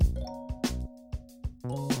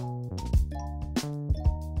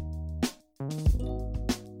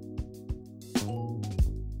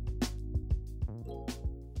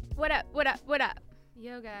What up? What up? What up?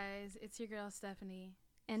 Yo guys, it's your girl Stephanie.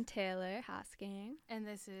 And Taylor Hosking. And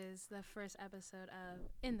this is the first episode of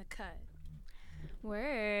In the Cut.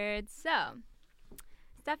 Word. So,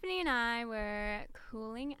 Stephanie and I were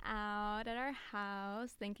cooling out at our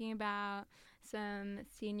house, thinking about some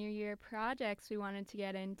senior year projects we wanted to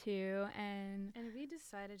get into, and we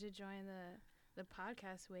decided to join the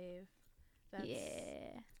podcast wave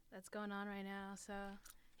that's going on right now. So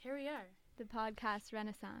here we are. The podcast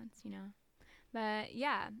renaissance, you know. But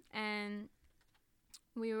yeah, and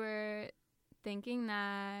we were thinking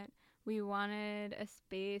that we wanted a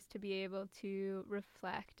space to be able to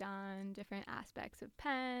reflect on different aspects of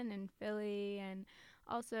Penn and Philly, and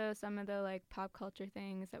also some of the like pop culture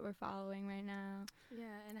things that we're following right now.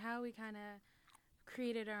 Yeah, and how we kind of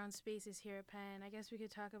created our own spaces here at Penn. I guess we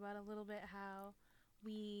could talk about a little bit how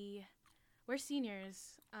we're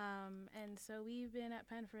seniors, and so we've been at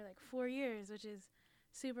Penn for like 4 years, which is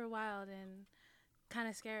super wild and kind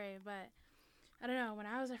of scary. But I don't know, when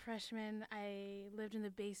I was a freshman, I lived in the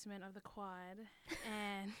basement of the quad,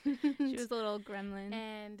 and she was a little gremlin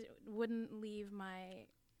and wouldn't leave my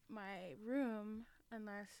room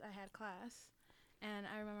unless I had class. And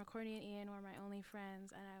I remember Courtney and Ian were my only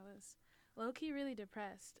friends, and I was low-key really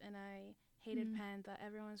depressed, and I hated Penn, thought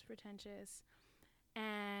everyone was pretentious,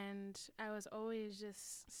 and I was always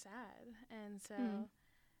just sad. And so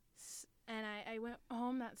and I went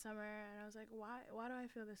home that summer, and I was like, why do I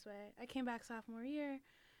feel this way? I came back sophomore year,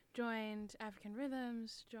 joined African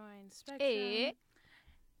Rhythms, joined Spectrum. Hey.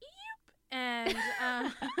 Yep. And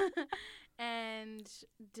and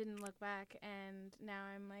didn't look back, and now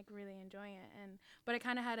I'm like really enjoying it. But I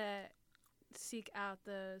kind of had to seek out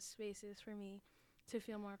the spaces for me to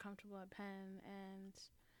feel more comfortable at Penn, and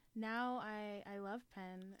now I love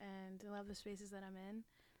Penn and I love the spaces that I'm in.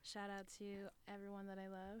 Shout out to everyone that I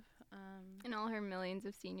love. And all her millions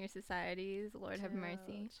of senior societies. Lord have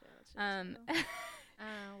mercy. Chill.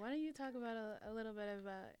 Why don't you talk about a little bit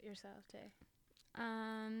about yourself, Tay?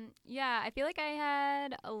 Yeah, I feel like I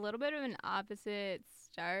had a little bit of an opposite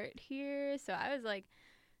start here. So I was like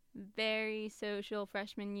very social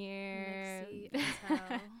freshman year.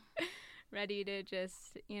 Ready to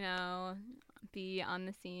just, be on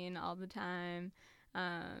the scene all the time.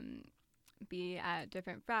 Be at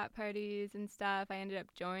different frat parties and stuff. I ended up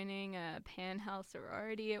joining a Pan Hell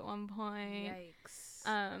sorority at one point. Yikes.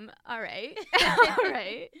 All right. All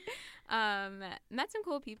right. Met some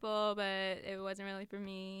cool people, but it wasn't really for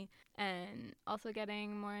me. And also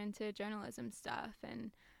getting more into journalism stuff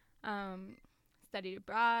and studied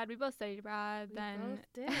abroad. We both studied abroad. We then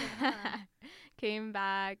both did, huh? Came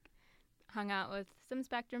back, hung out with some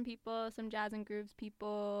Spectrum people, some Jazz and Grooves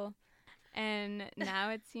people. And now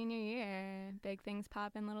it's senior year. Big things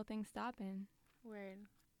poppin', little things stoppin'. Word.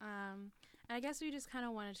 And I guess we just kind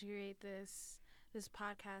of wanted to create this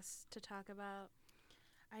podcast to talk about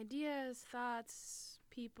ideas, thoughts,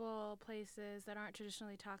 people, places that aren't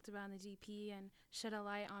traditionally talked about in the DP, and shed a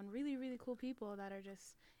light on really, really cool people that are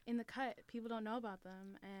just in the cut. People don't know about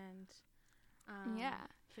them, and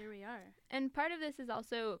here we are. And part of this is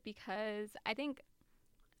also because I think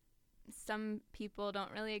some people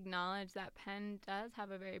don't really acknowledge that Penn does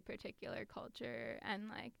have a very particular culture, and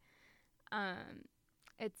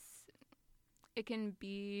it can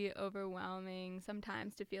be overwhelming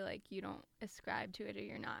sometimes to feel like you don't ascribe to it or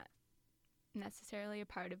you're not necessarily a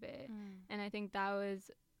part of it. And I think that was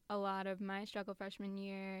a lot of my struggle freshman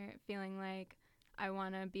year, feeling like I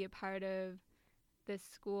want to be a part of this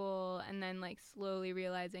school, and then slowly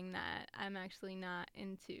realizing that I'm actually not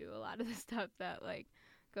into a lot of the stuff that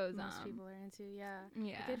goes on. Most people are into, yeah.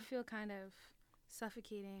 It could feel kind of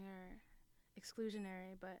suffocating or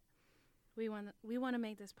exclusionary, but we want to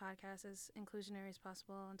make this podcast as inclusionary as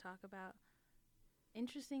possible and talk about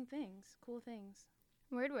interesting things, cool things.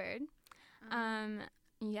 Word.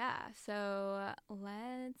 Yeah, so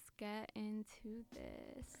let's get into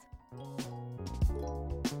this.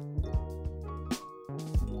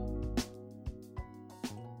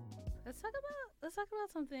 Let's talk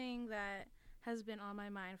about something that has been on my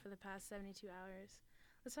mind for the past 72 hours.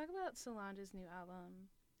 Let's talk about Solange's new album,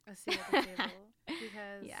 A Seat at the Table,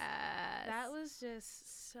 because that was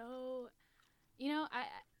just so,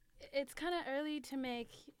 it's kind of early to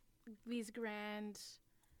make these grand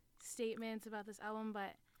statements about this album,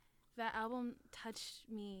 but that album touched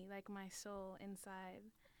me, like my soul inside,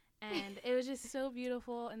 and it was just so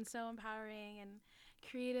beautiful and so empowering and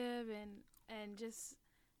creative and just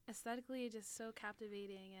aesthetically just so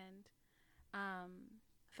captivating, and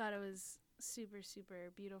thought it was super,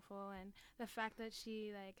 super beautiful. And the fact that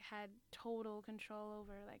she had total control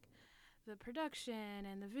over the production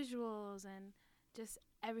and the visuals, and just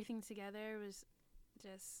everything together was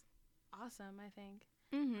just awesome, I think.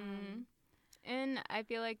 Mhm. And I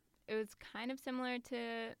feel like it was kind of similar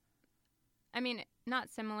to, I mean, not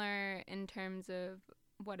similar in terms of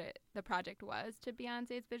what the project was to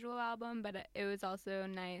Beyonce's visual album, but it was also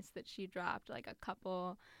nice that she dropped like a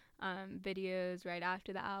couple videos right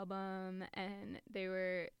after the album, and they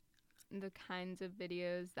were the kinds of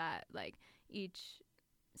videos that like each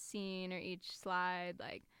scene or each slide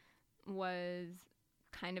like was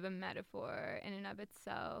kind of a metaphor in and of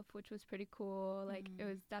itself, which was pretty cool. Like it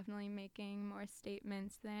was definitely making more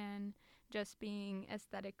statements than just being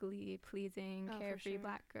aesthetically pleasing, carefree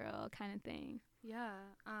black girl kind of thing. Yeah.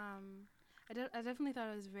 I definitely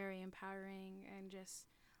thought it was very empowering, and just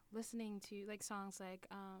listening to like songs like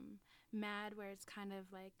Mad, where it's kind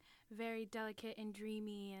of like very delicate and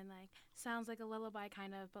dreamy and like sounds like a lullaby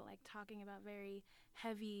kind of, but like talking about very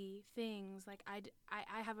heavy things. Like I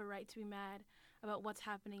have a right to be mad about what's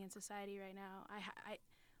happening in society right now. I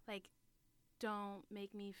like, don't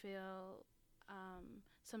make me feel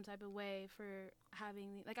some type of way for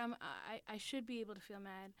having like I should be able to feel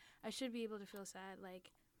mad. I should be able to feel sad.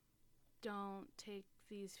 Like, don't take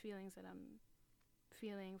these feelings that I'm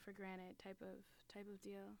feeling for granted, type of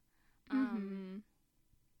deal.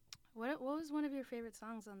 What was one of your favorite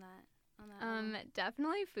songs on that album?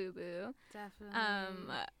 Definitely FUBU.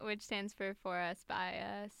 Definitely. Which stands for For Us By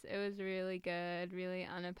Us. It was really good, really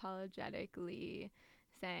unapologetically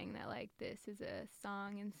saying that like this is a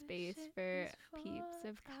song in space for peeps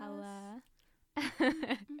of color.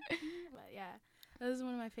 But yeah, that was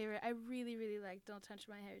one of my favorite. I really, really liked Don't Touch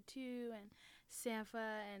My Hair too, and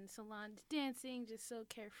Sampha and Solange dancing, just so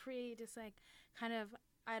carefree, just like kind of,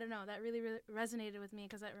 I don't know, that really, really resonated with me,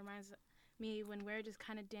 because that reminds me when we're just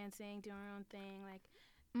kind of dancing, doing our own thing, like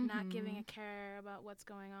not giving a care about what's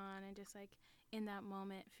going on, and just like in that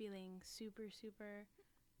moment feeling super, super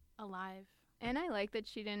alive. And I like that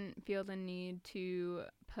she didn't feel the need to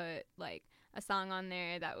put like a song on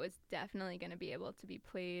there that was definitely going to be able to be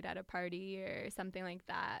played at a party or something like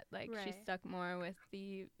that. Like she stuck more with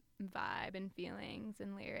the vibe and feelings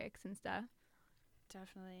and lyrics and stuff.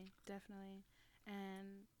 Definitely.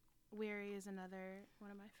 And Weary is another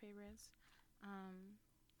one of my favorites.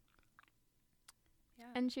 Yeah.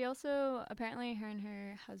 And she also, apparently her and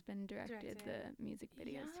her husband directed the music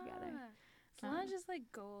videos together. Solange just like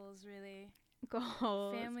goals, really.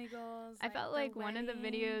 Goals. Family goals. I felt like one of the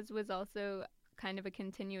videos was also kind of a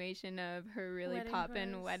continuation of her really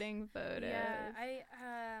poppin' wedding photos. Yeah,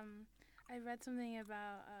 I read something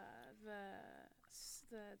about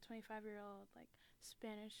the 25-year-old like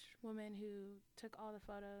Spanish woman who took all the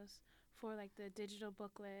photos for like the digital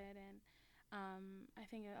booklet, and I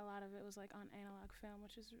think a lot of it was like on analog film,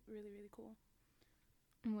 which is really, really cool.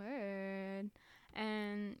 Word.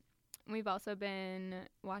 And we've also been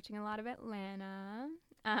watching a lot of Atlanta.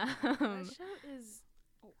 That show is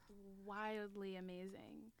wildly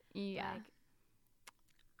amazing. Yeah.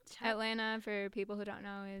 Atlanta, for people who don't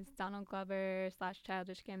know, is Donald Glover /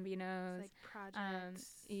 Childish Gambino's like project.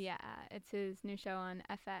 Yeah, it's his new show on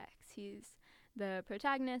FX. He's the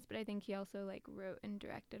protagonist, but I think he also like wrote and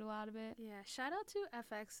directed a lot of it. Yeah, shout out to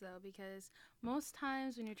FX though, because most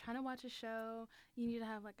times when you're trying to watch a show, you need to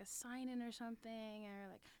have like a sign in or something, or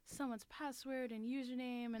like someone's password and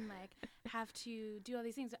username, and like have to do all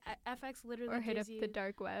these things. FX literally or hit gives up you the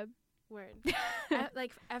dark web. Word.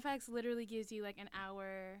 Like FX literally gives you like an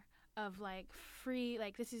hour of like free,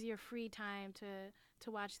 like this is your free time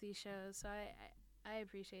to watch these shows. So I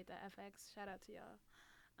appreciate that, FX. Shout out to y'all.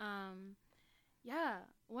 Yeah,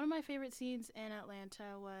 one of my favorite scenes in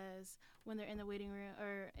Atlanta was when they're in the waiting room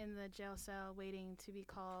or in the jail cell waiting to be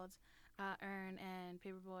called. Earn and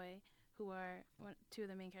Paperboy, who are two of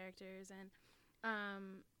the main characters, and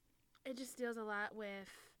it just deals a lot with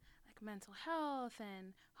like mental health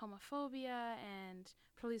and homophobia and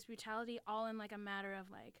police brutality, all in like a matter of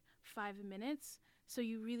like 5 minutes. So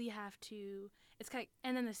you really have to. It's kind of,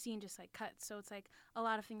 and then the scene just like cuts, so it's like a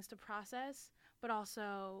lot of things to process, but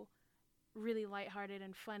also really lighthearted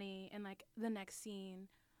and funny in like the next scene.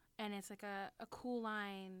 And it's like a cool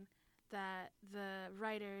line that the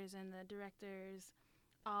writers and the directors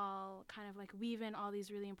all kind of like weave in all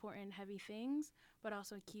these really important heavy things, but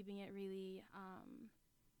also keeping it really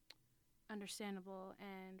understandable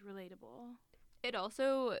and relatable. It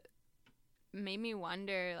also made me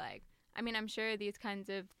wonder, like, I mean, I'm sure these kinds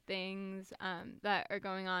of things that are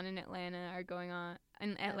going on in Atlanta are going on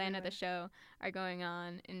in Atlanta, the show, are going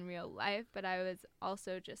on in real life. But I was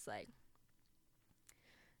also just like,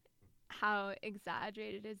 how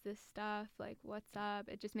exaggerated is this stuff? Like, what's up?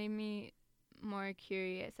 It just made me more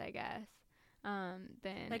curious, I guess, than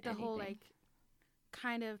like the anything. whole like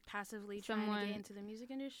kind of passively trying to get into the music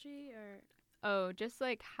industry, or? Oh, just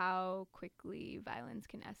like how quickly violence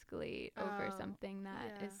can escalate over something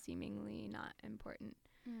that is seemingly not important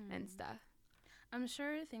and stuff. I'm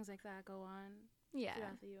sure things like that go on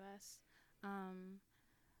throughout the U.S.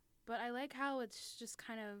 But I like how it's just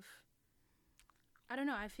kind of, I don't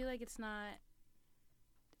know, I feel like it's not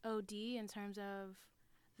OD in terms of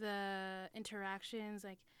the interactions,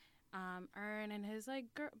 like Earn and his like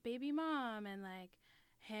baby mom, and like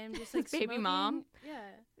him just like baby smoking. Mom,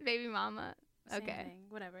 yeah, baby mama. Same okay, thing,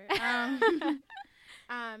 whatever.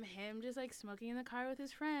 Him just like smoking in the car with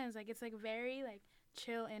his friends, like it's like very like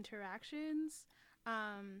chill interactions,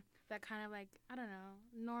 that kind of like, I don't know,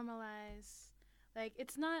 normalize. Like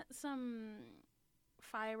it's not some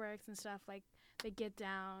fireworks and stuff like they get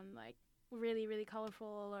down like really really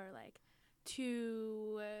colorful or like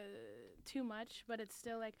too much, but it's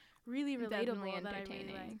still like really relatable. Definitely that I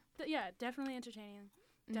really like. Yeah, definitely entertaining.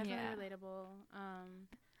 Definitely relatable.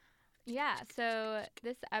 Yeah, so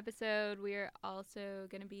this episode we're also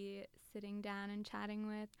going to be sitting down and chatting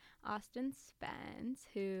with Austin Spence,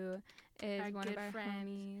 who is one of our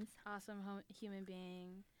homies. Awesome human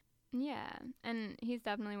being. Yeah, and he's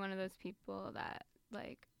definitely one of those people that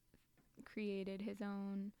like created his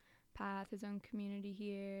own path, his own community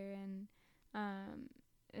here, and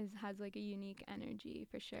has like a unique energy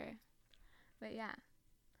for sure. But yeah,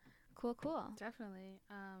 cool. Definitely.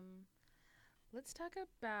 Let's talk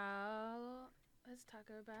about us.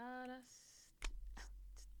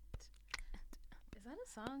 Is that a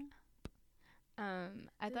song?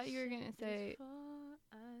 I thought you were gonna say for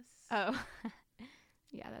us. Oh.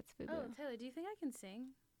 Yeah, that's FUBU. Oh, Taylor, do you think I can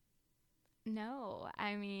sing? No,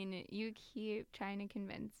 I mean, you keep trying to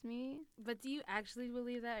convince me. But do you actually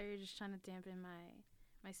believe that, or you're just trying to dampen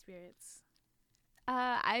my spirits?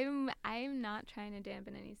 I'm not trying to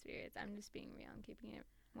dampen any spirits. I'm just being real and keeping it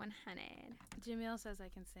 100. Jamil says I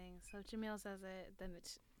can sing, so if Jamil says it, then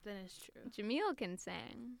it's true. Jamil can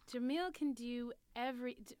sing. Jamil can do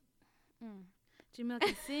Jamil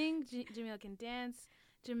can sing. Jamil can dance.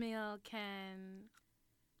 Jamil can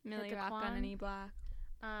Millie rock on any block.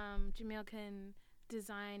 Jamil can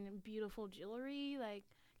design beautiful jewelry. Like,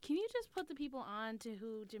 can you just put the people on to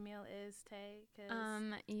who Jamil is, Tay?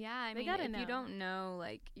 Yeah, I mean, if you don't know,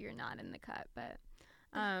 like, you're not in the cut, but,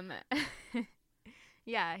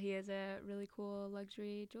 yeah, he has a really cool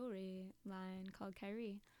luxury jewelry line called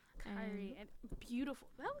Kyrie. And beautiful.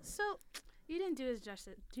 That was so, you didn't do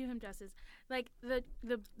him justice. Like, the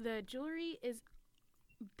jewelry is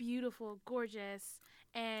beautiful, gorgeous,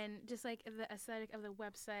 and just like the aesthetic of the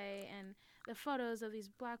website and the photos of these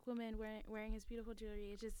black women wearing his beautiful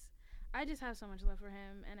jewelry. I just have so much love for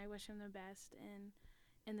him, and I wish him the best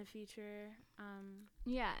in the future.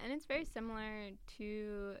 Yeah, and it's very similar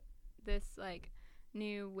to this like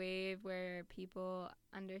new wave where people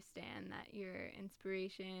understand that your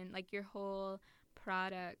inspiration, like your whole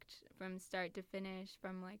product from start to finish,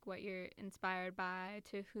 from like what you're inspired by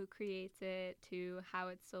to who creates it to how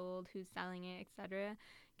it's sold, who's selling it, etc.,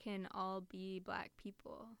 can all be black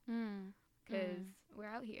people because we're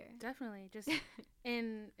out here. Definitely. Just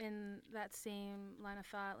in that same line of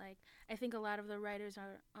thought, like I think a lot of the writers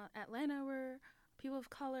are Atlanta were people of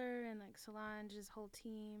color, and like Solange's whole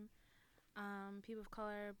team, people of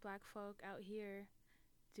color, black folk out here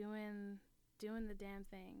doing the damn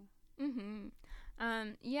thing.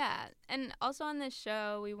 Yeah, and also on this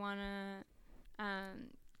show we want to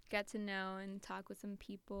get to know and talk with some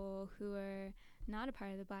people who are not a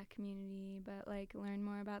part of the black community, but like learn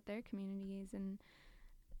more about their communities, and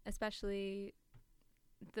especially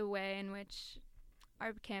the way in which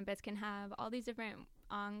our campus can have all these different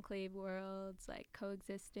enclave worlds like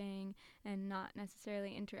coexisting and not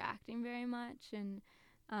necessarily interacting very much, and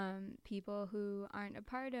people who aren't a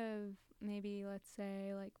part of maybe, let's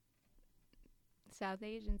say, like South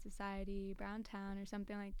Asian society, Brown Town or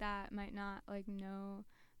something like that, might not like know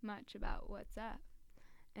much about what's up.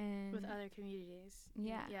 And with other communities.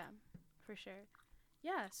 Yeah, for sure.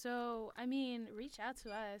 Yeah, so I mean, reach out to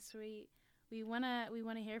us. We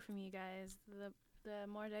wanna hear from you guys. The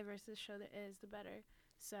more diverse this show is, the better.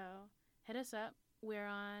 So hit us up. We're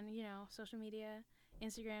on, social media,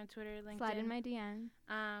 Instagram, Twitter, LinkedIn. Slide in my DM.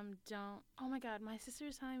 Oh my God, my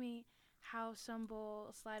sister's telling me how some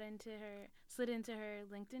bull slid into her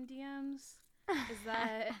LinkedIn DMs. Is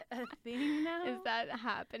that a thing now? Is that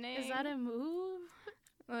happening? Is that a move?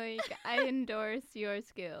 Like, I endorse your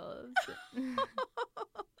skills.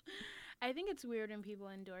 I think it's weird when people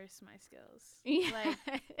endorse my skills. Yeah,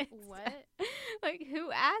 like, what? Like,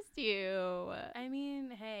 who asked you? I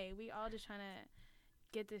mean, hey, we all just trying to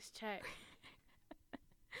get this check.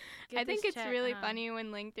 I think it's really funny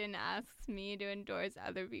when LinkedIn asks me to endorse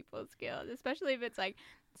other people's skills, especially if it's like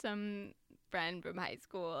some friend from high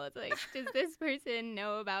school. It's like, does this person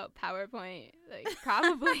know about PowerPoint? Like,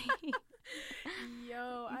 probably.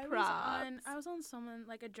 Yo, I was on someone,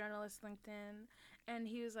 like a journalist LinkedIn, and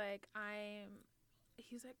he was like,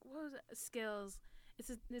 what was it? Skills.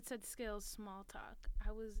 It said skills, small talk.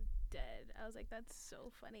 I was dead. I was like, that's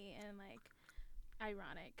so funny and like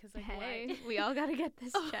ironic, because like, hey, we all gotta get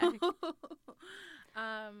this check.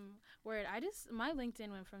 Word. My LinkedIn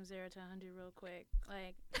went from 0 to 100 real quick.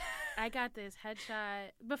 Like, I got this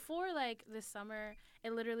headshot before, like, this summer.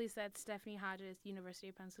 It literally said Stephanie Hodges, University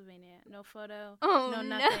of Pennsylvania. No photo. No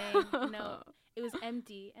nothing. No. It was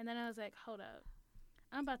empty. And then I was like, hold up.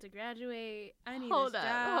 I'm about to graduate. I need this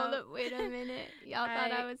job. Hold up. Wait a minute. Y'all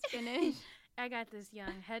thought I was finished. I got this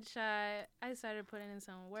young headshot. I started putting in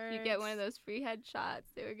some words. You get one of those free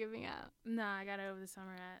headshots they were giving out? Nah, I got it over the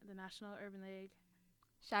summer at the National Urban League.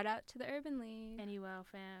 Shout out to the Urban League. NUL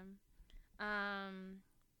fam.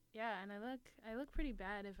 Yeah, and I look pretty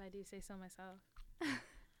bad if I do say so myself.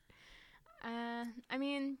 I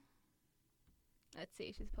mean, let's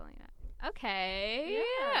see. She's pulling it up. Okay.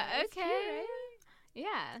 Yeah. Okay. Cute, right?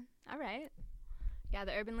 Yeah. All right. Yeah,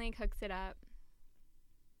 the Urban League hooks it up.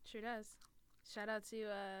 Sure does. Shout out to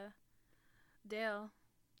Dale.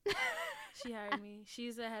 She hired me.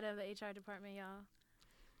 She's the head of the HR department, y'all.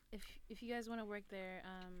 If you guys want to work there,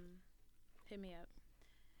 hit me up.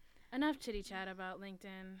 Enough chitty chat about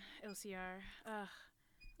LinkedIn, OCR.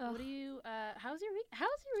 What do you? How's your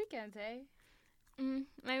weekend, Tay?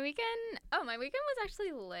 My weekend was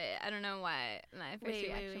actually lit. I don't know why my first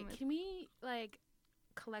reaction was. Can we like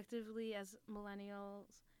collectively as millennials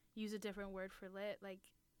use a different word for lit? Like,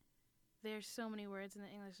 there's so many words in the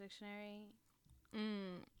English dictionary.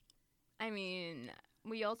 I mean,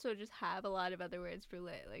 we also just have a lot of other words for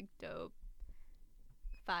lit, like dope,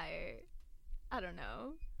 fire. I don't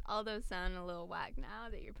know. All those sound a little whack now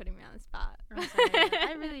that you're putting me on the spot. I'm sorry.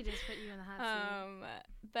 I really just put you in the hot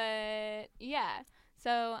seat. But yeah.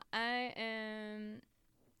 So I am.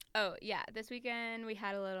 Oh yeah, this weekend we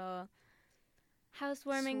had a little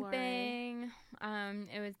housewarming thing.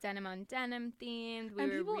 It was denim on denim themed. We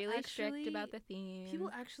were really strict about the theme. People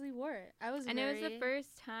actually wore it. It was the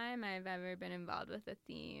first time I've ever been involved with a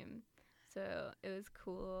theme, so it was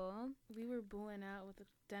cool. We were booing out with the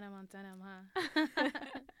denim on denim, huh?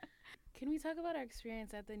 Can we talk about our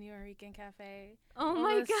experience at the New York Cafe? Oh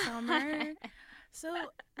my god! Summer. So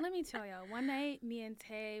let me tell y'all. One night, me and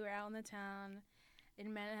Tay were out in the town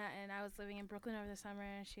in Manhattan. I was living in Brooklyn over the summer,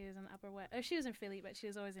 and she was in the Upper West. She was in Philly, but she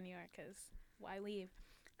was always in New York because why leave?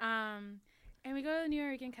 And we go to the New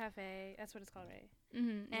York Cafe. That's what it's called, right?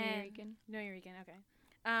 Mm-hmm. New York. Okay.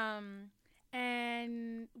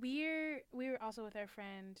 And we were also with our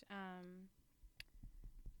friend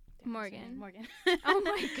Morgan. Oh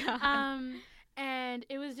my god. And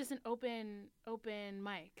it was just an open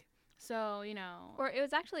mic. So, you know. Or it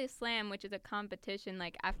was actually a slam, which is a competition.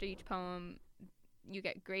 Like, after each poem, you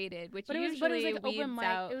get graded, which usually like weeds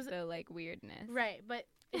out the, like, weirdness. Right, but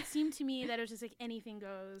it seemed to me that it was just, like, anything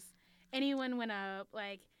goes. Anyone went up,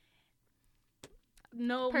 like,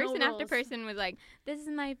 no person no after person was like, this is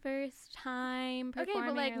my first time performing. Okay,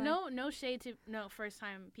 but, like, no shade to first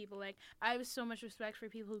time people. Like, I have so much respect for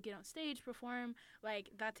people who get on stage, perform. Like,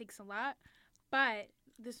 that takes a lot. But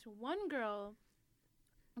this one girl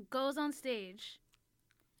goes on stage,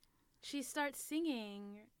 she starts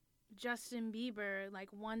singing Justin Bieber like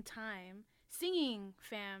one time. Singing,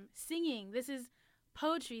 fam. Singing. This is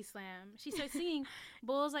poetry slam. She starts singing.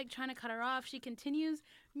 Bull's like trying to cut her off. She continues.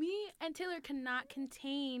 Me and Taylor cannot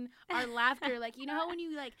contain our laughter. Like, you know how when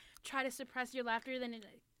you like try to suppress your laughter, then it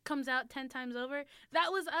comes out 10 times over?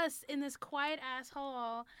 That was us in this quiet ass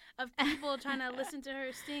hall of people trying to listen to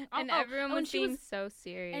her sing. And everyone was being so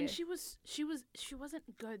serious. And she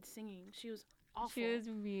wasn't good singing. She was awful. She was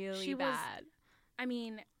really bad. I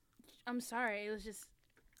mean, I'm sorry. It was just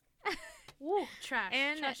woo, trash.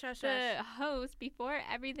 And trash. The host, before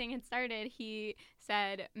everything had started, he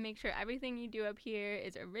said, make sure everything you do up here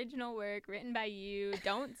is original work written by you.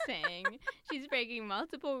 Don't sing. She's breaking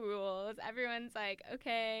multiple rules. Everyone's like,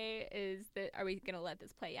 okay, are we going to let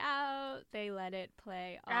this play out? They let it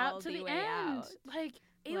play all to the way end. out. Like,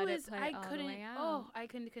 I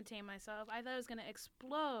couldn't contain myself. I thought it was going to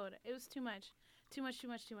explode. It was too much. Too much.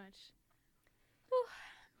 Whew.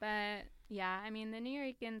 But, yeah, I mean, the New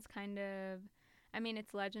Yorkans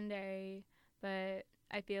it's legendary, but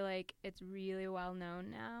I feel like it's really well known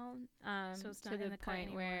now. So it's not to the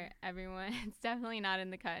point where it's definitely not in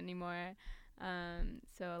the cut anymore.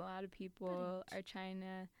 So a lot of people are trying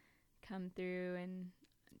to come through and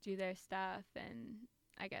do their stuff. And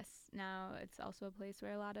I guess now it's also a place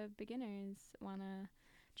where a lot of beginners want to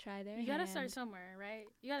try their You gotta hand. start somewhere, right?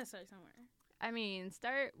 You gotta start somewhere. I mean,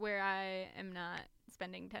 start where I am not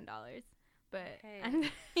spending $10, but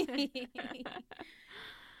Hey.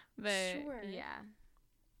 but Sure. yeah.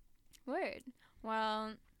 Word.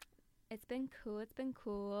 Well, it's been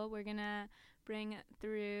cool. We're gonna bring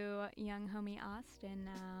through young homie Austin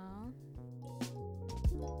now.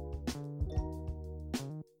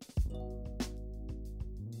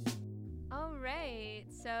 All right,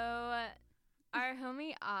 so our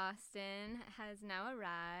homie Austin has now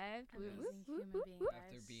arrived. Amazing human being,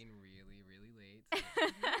 After guys. being really, really late.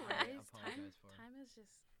 No I worries. apologize for. Time is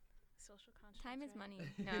just social construct. Time is right? money.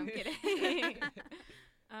 No, I'm kidding.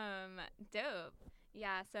 Dope.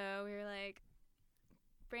 Yeah, so we were like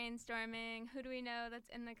brainstorming, who do we know that's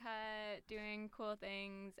in the cut, doing cool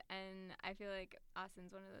things, and I feel like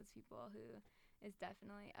Austin's one of those people who is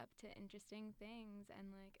definitely up to interesting things and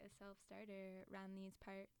like a self-starter around these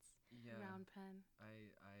parts. Yeah. Round pen.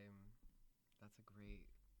 I'm. That's a great.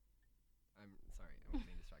 I'm sorry. I'm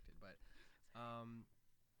getting distracted, but.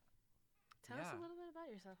 Tell us Yeah. a little bit about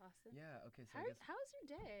yourself, Austin. Yeah. Okay. So I guess How was your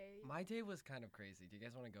day? my day was kind of crazy. Do you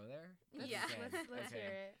guys want to go there? Let's- Yeah. Let's Okay.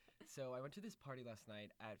 hear it. So I went to this party last night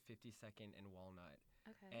at 52nd and Walnut,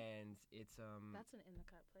 Okay. and it's That's an in the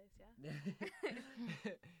cut place, yeah.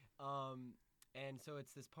 And so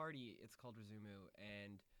it's this party. It's called Rizumu,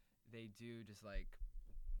 and they do just like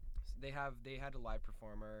they had a live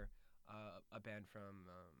performer, a band from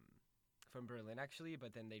Berlin actually,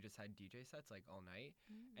 but then they just had DJ sets like all night,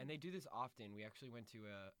 and they do this often. We actually went to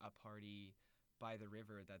a party by the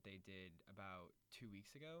river that they did about 2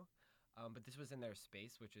 weeks ago, but this was in their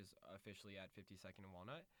space, which is officially at 52nd and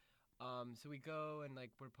Walnut. So we go and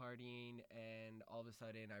like we're partying, and all of a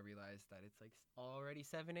sudden I realized that it's like already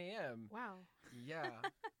 7 a.m. Wow. Yeah.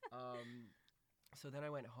 So then I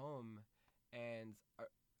went home, and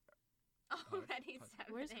Already Pause.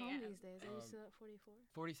 7 Where's home a.m. these days? Are you Um, still at 44?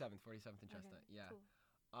 47th and Chestnut. Yeah. Cool.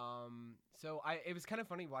 So it was kind of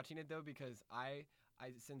funny watching it though, because I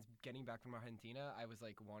since getting back from Argentina, I was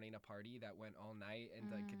like wanting a party that went all night and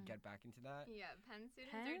like could get back into that. Yeah, Penn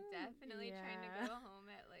students Penn? are definitely trying to Yeah. go home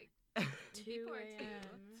at like 2 before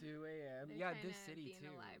a.m. 2 a.m. They're Yeah, trying this to city be too.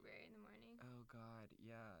 in the library in the morning. Oh God,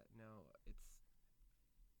 yeah, no,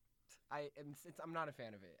 I'm not a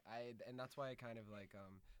fan of it. And that's why I kind of like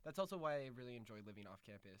that's also why I really enjoy living off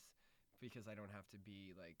campus, because I don't have to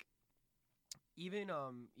be like even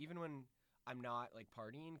when I'm not like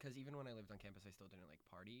partying, because even when I lived on campus I still didn't like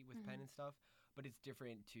party with Penn and stuff, but it's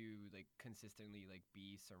different to like consistently like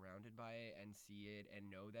be surrounded by it and see it and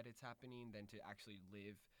know that it's happening than to actually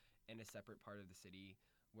live in a separate part of the city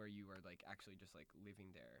where you are like actually just like living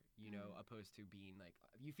there, you know, opposed to being like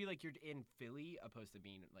you feel like you're in Philly opposed to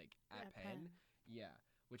being like at Penn. Yeah,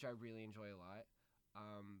 which I really enjoy a lot.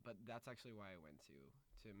 But that's actually why I went to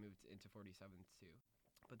move into 47th too.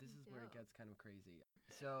 But this is where it Dope. gets kind of crazy.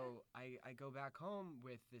 So I go back home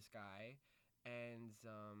with this guy, and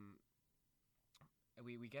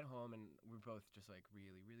we get home and we're both just like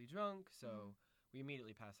really, really drunk. So we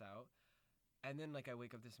immediately pass out. And then like I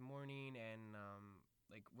wake up this morning and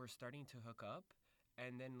like we're starting to hook up.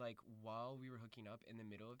 And then like while we were hooking up, in the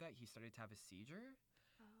middle of that, he started to have a seizure.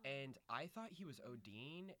 And I thought he was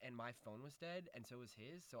ODing, and my phone was dead, and so was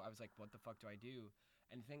his. So I was like, "What the fuck do I do?"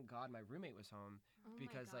 And thank God my roommate was home, Oh my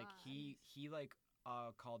because like he like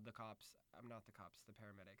called the cops. Not the cops, the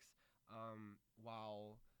paramedics.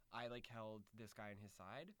 While I like held this guy on his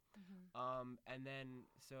side. And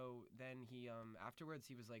then he afterwards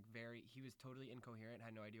he was totally incoherent,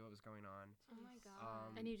 had no idea what was going on. Oh my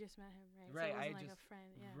God. And you just met him, right? Right, So it I wasn't like just- a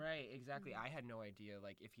friend. Yeah. Right, exactly. I had no idea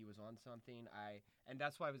like if he was on something. And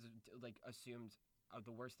that's why I was like assumed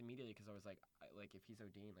the worst immediately, because I was like if he's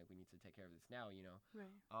ODing, like we need to take care of this now, you know.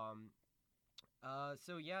 Right.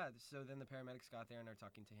 So then the paramedics got there and are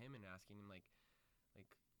talking to him and asking him like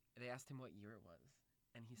they asked him what year it was,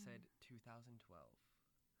 and he said 2012.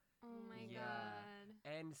 Oh my Yeah. God.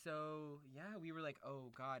 And so, yeah, we were like,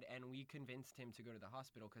 oh, God. And we convinced him to go to the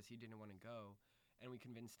hospital because he didn't want to go. And we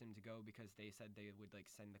convinced him to go because they said they would, like,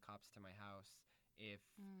 send the cops to my house if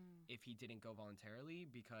he didn't go voluntarily,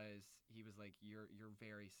 because he was like, you're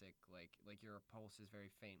very sick. Like your pulse is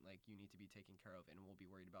very faint. Like, you need to be taken care of, and we'll be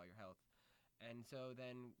worried about your health. And so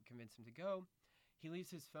then convinced him to go. He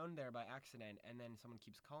leaves his phone there by accident, and then someone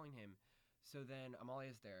keeps calling him. So then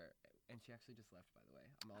Amalia's there, and she actually just left, by the way.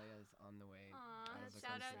 Amalia's on the way. Aw, as a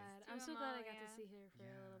shout out concert. to I'm so glad I got to Amalia. see her for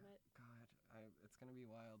a little bit. God, it's gonna be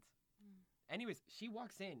wild. Anyways, she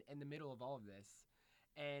walks in the middle of all of this,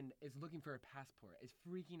 and is looking for her passport. Is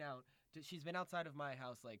freaking out. She's been outside of my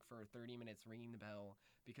house like for 30 minutes ringing the bell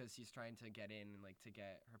because she's trying to get in and like to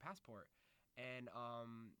get her passport. And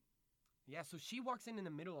yeah, so she walks in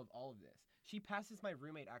the middle of all of this. She passes my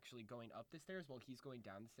roommate actually going up the stairs while he's going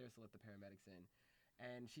down the stairs to let the paramedics in.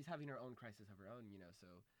 And she's having her own crisis of her own, you know, so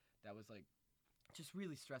that was like just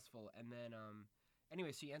really stressful. And then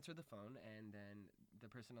anyway, she answered the phone, and then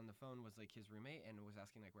the person on the phone was like his roommate and was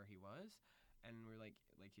asking like where he was. And we're like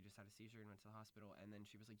he just had a seizure and went to the hospital. And then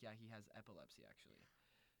she was like, yeah, he has epilepsy actually.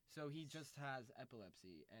 So he just has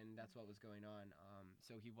epilepsy, and that's what was going on.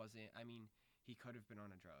 So he wasn't, I mean, he could have been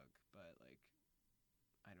on a drug, but like,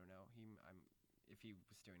 I don't know. If he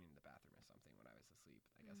was doing it in the bathroom or something when I was asleep,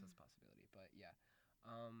 I guess that's a possibility. But yeah.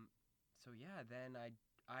 So yeah, then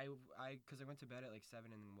because I went to bed at like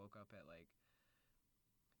 7 and then woke up at like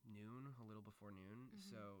noon, a little before noon.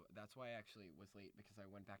 So that's why I actually was late, because I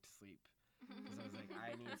went back to sleep. Because I was like,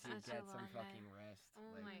 I need to get some fucking rest. Oh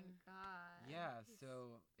like, my god. Yeah,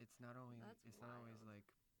 so it's not always wild. like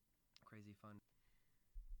crazy fun.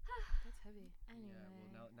 That's heavy. Anyway. Yeah,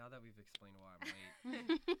 well now that we've explained why I'm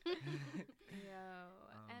late.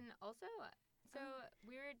 And also, so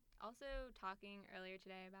we were also talking earlier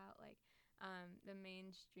today about like the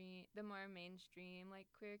more mainstream like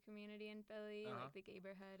queer community in Philly, like the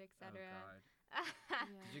Gayborhood, etc. Oh god.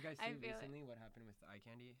 Yeah. Did you guys see recently what happened with the eye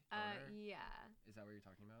candy owner? Yeah. Is that what you're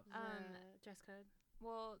talking about? Dress code.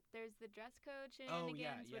 Well, there's the dress code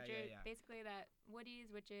shenanigans, which are yeah. basically that Woody's,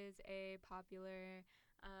 which is a popular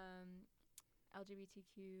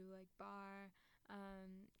LGBTQ like bar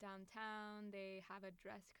downtown. They have a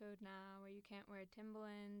dress code now where you can't wear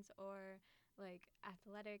Timberlands or like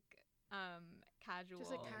athletic casual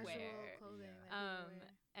Just like casual wear. clothing that people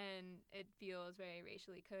wear. And it feels very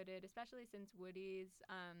racially coded, especially since Woody's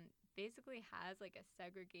basically has like a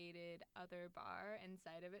segregated other bar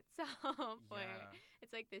inside of itself where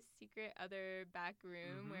it's like this secret other back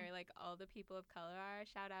room where like all the people of color are.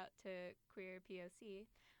 Shout out to queer POC.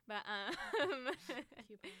 But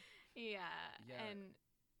yeah.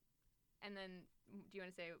 And then do you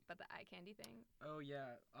want to say about the eye candy thing? Oh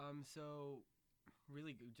yeah. So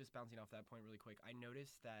really just bouncing off that point really quick, I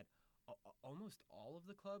noticed that almost all of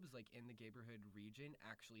the clubs like in the Gayborhood region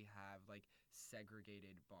actually have like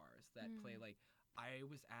segregated bars that play like, I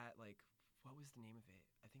was at like, what was the name of it?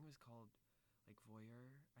 I think it was called like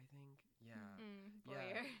Voyeur, I think. Yeah.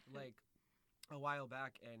 Voyeur. Yeah. Like a while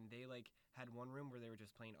back, and they like had one room where they were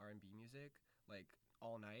just playing R&B music like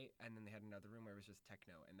all night, and then they had another room where it was just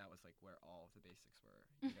techno, and that was like where all of the basics were,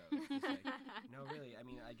 you know. Just, like, no, really, I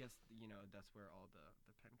mean, I guess, you know, that's where all the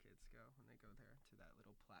Penn kids go when they go there, to that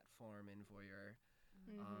little platform in Voyeur.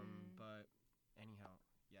 But anyhow,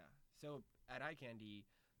 yeah, so at Eye Candy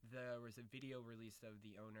there was a video released of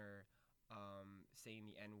the owner saying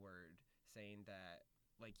the N-word, saying that,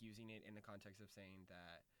 like, using it in the context of saying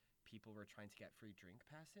that people were trying to get free drink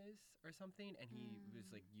passes or something, and he was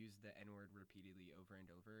like used the N-word repeatedly over and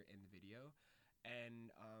over in the video, and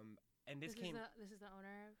this came. This is the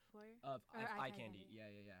owner of Eye Candy.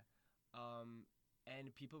 Candy. Yeah.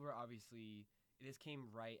 And people were obviously. This came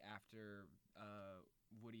right after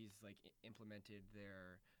Woody's like implemented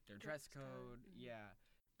their dress code. Yeah.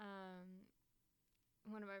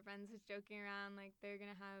 One of our friends was joking around like they're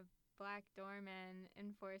gonna have Black doormen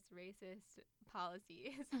enforce racist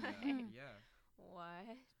policies. Yeah.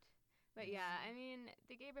 What? But yeah, I mean,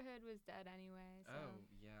 the Gayborhood was dead anyway. So. Oh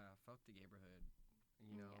yeah, fuck the Gayborhood.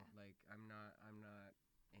 You know, like I'm not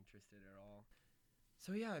interested at all.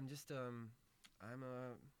 So yeah, I'm just I'm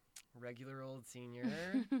a regular old senior,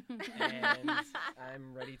 and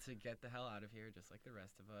I'm ready to get the hell out of here, just like the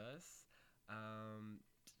rest of us.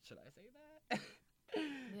 Should I say that?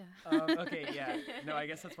 Yeah. Okay, yeah. No, I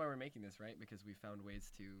guess that's why we're making this, right? Because we found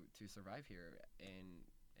ways to survive here,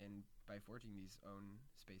 and by forging these own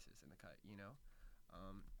spaces in the cut, you know.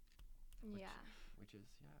 Which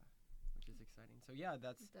is exciting. So yeah,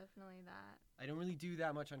 that's definitely that. I don't really do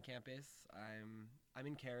that much on campus. I'm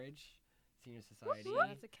in Carriage Senior Society. Shout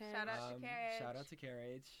out to Carriage. Shout out to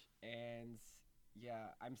Carriage. And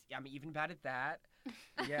yeah, I'm even bad at that.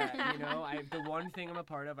 Yeah, you know, the one thing I'm a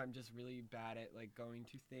part of, I'm just really bad at like going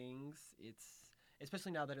to things. It's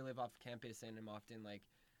especially now that I live off campus and I'm often like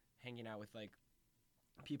hanging out with like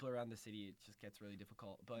people around the city. It just gets really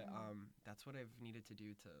difficult. But that's what I've needed to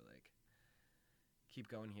do to like keep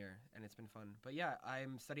going here, and it's been fun. But yeah,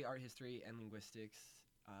 I'm study art history and linguistics,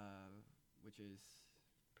 which is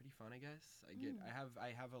pretty fun, I guess.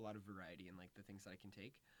 I have a lot of variety in like the things that I can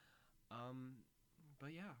take.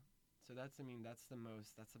 But yeah, so that's the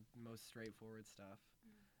most straightforward stuff.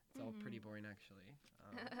 It's all pretty boring actually.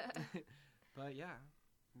 But yeah,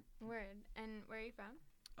 Word. And where are you from?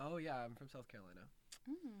 Oh yeah, I'm from South Carolina.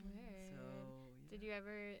 Word. So Did you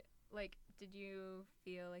ever did you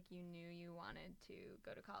feel like you knew you wanted to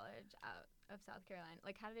go to college out of South Carolina?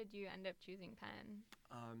 Like, how did you end up choosing Penn?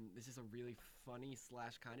 This is a really funny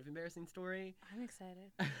 / kind of embarrassing story. I'm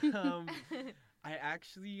excited. I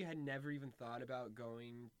actually had never even thought about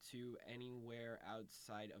going to anywhere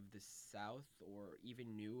outside of the South or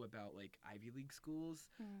even knew about like Ivy League schools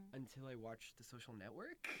until I watched The Social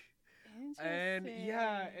Network. And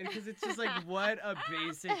yeah, because it's just like what a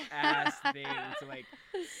basic ass thing to like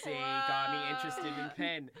say got me interested in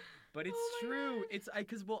Penn, but it's true. It's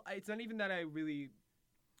it's not even that I really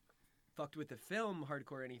fucked with the film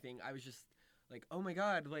hardcore or anything. I was just like, oh my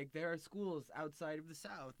god, like there are schools outside of the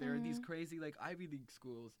South. There are these crazy like Ivy League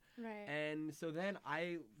schools. Right. And so then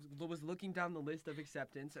I was looking down the list of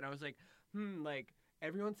acceptance, and I was like, like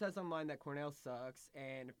everyone says online that Cornell sucks,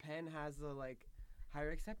 and Penn has the like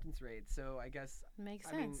higher acceptance rate, so I guess makes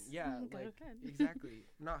sense. I mean, yeah, Go like ahead. exactly,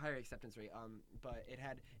 not higher acceptance rate, but it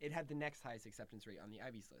had the next highest acceptance rate on the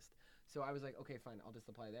Ivy's list. So I was like, okay, fine, I'll just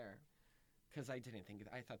apply there, because I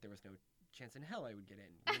thought there was no chance in hell I would get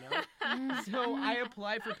in, you know. So I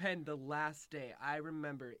applied for Penn the last day. I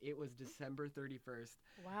remember it was December 31st.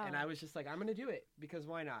 Wow. And I was just like, I'm gonna do it because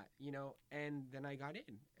why not, you know? And then I got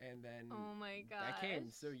in, and then Oh my gosh. that came.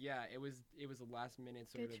 So yeah, it was a last minute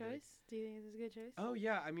sort Good of. choice. Like, Do you think this is a good choice? oh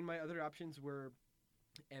yeah, I mean my other options were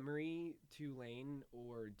Emory, Tulane,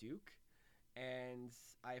 or Duke. And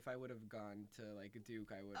if I would have gone to like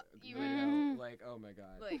Duke, I would, you you would know, like, oh my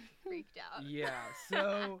god, like freaked out. yeah.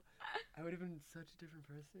 So I would have been such a different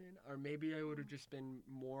person, or maybe I would have just been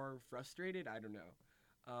more frustrated. I don't know.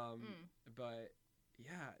 But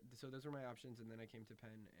yeah, so those were my options, and then I came to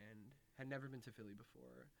Penn and had never been to Philly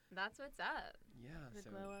before. That's what's up. Yeah. The So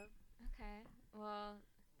glow up. Okay. Well,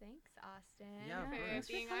 thanks, Austin, Yeah, of for course.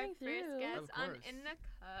 being For our coming first through. guest Of on course. In the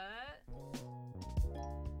Cut.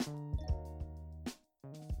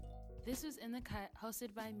 This was In the Cut,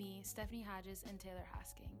 hosted by me, Stephanie Hodges, and Taylor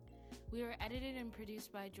Hosking. We were edited and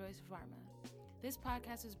produced by Joyce Varma. This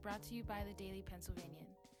podcast was brought to you by the Daily Pennsylvanian.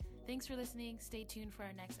 Thanks for listening. Stay tuned for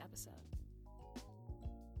our next episode.